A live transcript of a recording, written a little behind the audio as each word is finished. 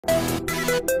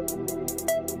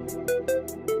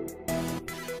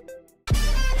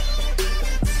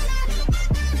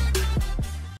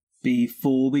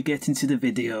Before we get into the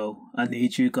video, I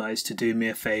need you guys to do me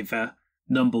a favour.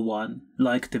 Number 1,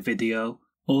 like the video.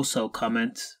 Also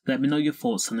comment, let me know your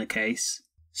thoughts on the case.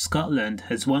 Scotland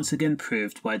has once again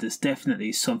proved why there's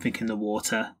definitely something in the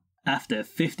water, after a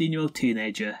 15-year-old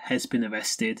teenager has been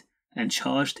arrested and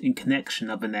charged in connection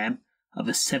of an M of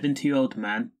a 70-year-old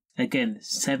man, again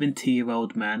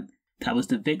 70-year-old man, that was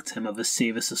the victim of a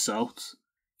serious assault.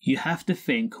 You have to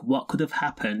think what could have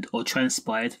happened or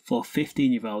transpired for a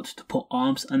 15-year-old to put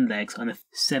arms and legs on a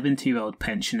 70-year-old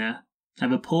pensioner.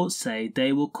 And reports say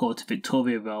they were caught at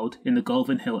Victoria Road in the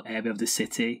Govanhill area of the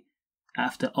city,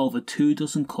 after over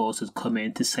 24 calls had come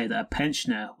in to say that a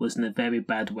pensioner was in a very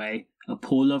bad way, a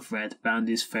pool of red round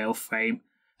his frail frame,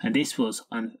 and this was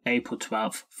on April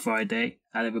 12th, Friday,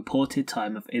 at a reported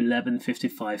time of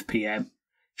 11:55 p.m.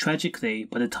 Tragically,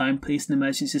 by the time police and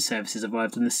emergency services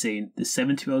arrived on the scene, the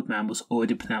 70-year-old man was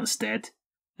already pronounced dead.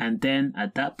 And then,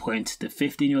 at that point, the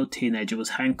 15-year-old teenager was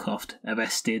handcuffed,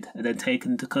 arrested, and then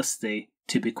taken into custody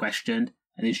to be questioned,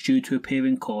 and is due to appear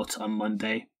in court on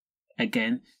Monday.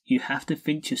 Again, you have to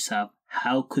think to yourself,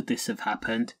 how could this have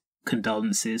happened?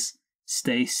 Condolences.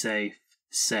 Stay safe.